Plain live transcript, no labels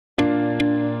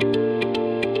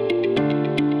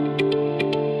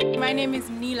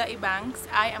Neila Ebanks.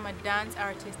 I am a dance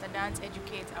artist, a dance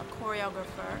educator, a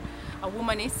choreographer, a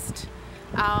womanist,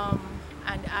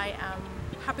 and I am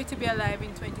happy to be alive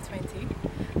in 2020.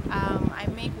 I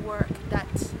make work that,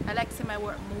 I like to say my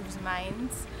work moves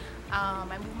minds.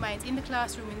 I move minds in the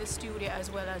classroom, in the studio,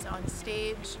 as well as on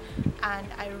stage, and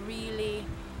I really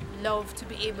love to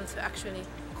be able to actually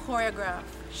choreograph,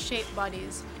 shape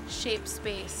bodies, shape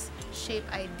space, shape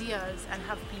ideas, and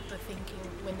have people thinking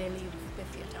when they leave the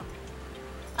theatre.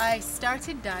 I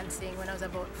started dancing when I was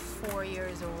about 4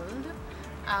 years old,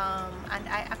 and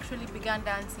I actually began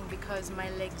dancing because my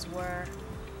legs were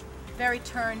very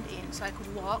turned in, so I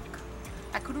could walk,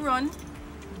 I could run,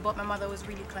 but my mother was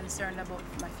really concerned about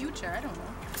my future, I don't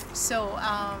know. So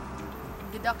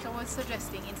the doctor was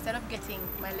suggesting, instead of getting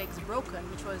my legs broken,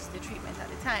 which was the treatment at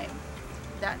the time,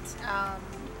 that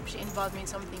she involved me in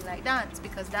something like dance,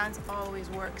 because dance always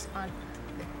works on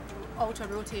the outer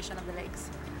rotation of the legs.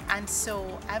 And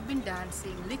so I've been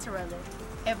dancing literally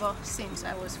ever since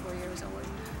I was 4 years old.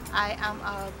 I am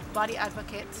a body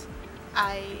advocate.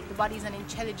 The body is an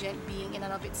intelligent being in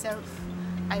and of itself.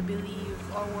 I believe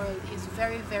our world is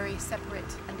very, very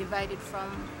separate and divided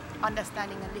from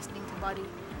understanding and listening to body.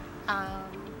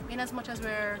 In as much as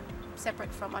we're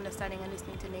separate from understanding and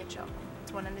listening to nature,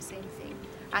 it's one and the same thing.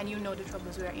 And you know the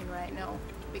troubles we're in right now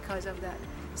because of that.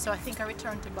 So I think a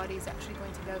return to body is actually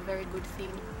going to be a very good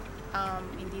thing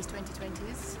in these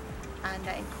 2020s. And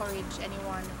I encourage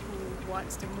anyone who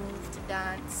wants to move, to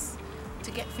dance,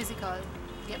 to get physical,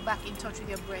 get back in touch with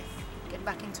your breath, get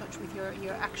back in touch with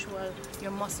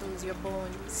your muscles, your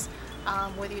bones.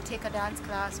 Whether you take a dance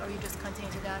class or you just continue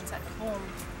to dance at home,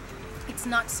 it's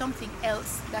not something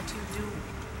else that you do.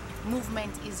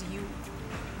 Movement is you.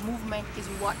 Movement is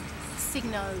what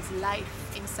signals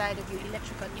life inside of you.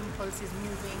 Electrical impulse is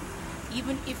moving.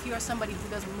 Even if you're somebody who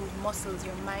doesn't move muscles,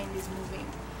 your mind is moving.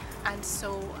 And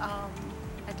so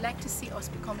I'd like to see us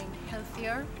becoming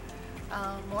healthier,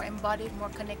 more embodied, more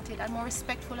connected, and more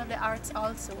respectful of the arts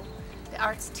also. The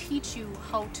arts teach you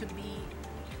how to be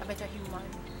a better human.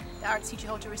 The arts teach you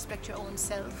how to respect your own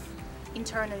self,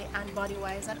 internally and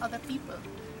body-wise, and other people.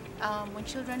 When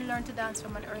children learn to dance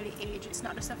from an early age, it's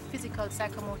not just a physical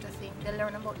psychomotor thing. They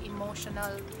learn about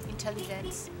emotional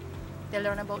intelligence. They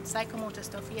learn about psychomotor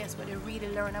stuff, yes, but they really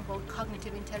learn about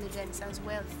cognitive intelligence as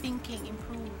well. Thinking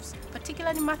improves,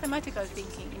 particularly mathematical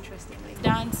thinking, interestingly.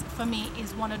 Dance, for me,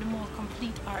 is one of the more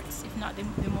complete arts, if not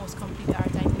the most complete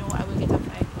art. I know I will get a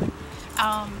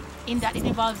 5 in that it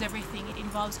involves everything. It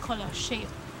involves color, shape,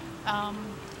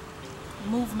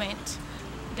 movement,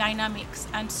 dynamics,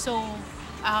 and so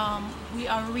we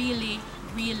are really,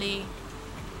 really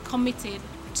committed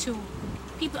to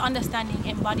people understanding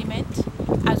embodiment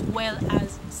as well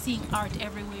as seeing art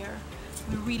everywhere.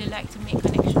 We really like to make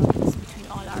connections between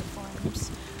all art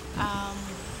forms.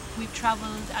 We've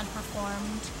traveled and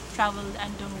performed, traveled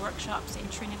and done workshops in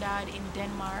Trinidad, in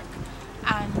Denmark,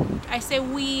 and I say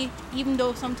we, even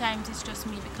though sometimes it's just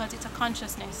me, because it's a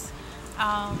consciousness.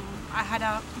 I had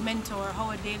a mentor,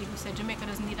 Howard Daly, who said Jamaica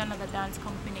doesn't need another dance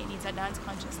company, it needs a dance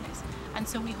consciousness. And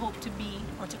so we hope to be,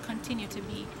 or to continue to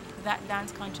be, that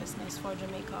dance consciousness for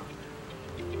Jamaica.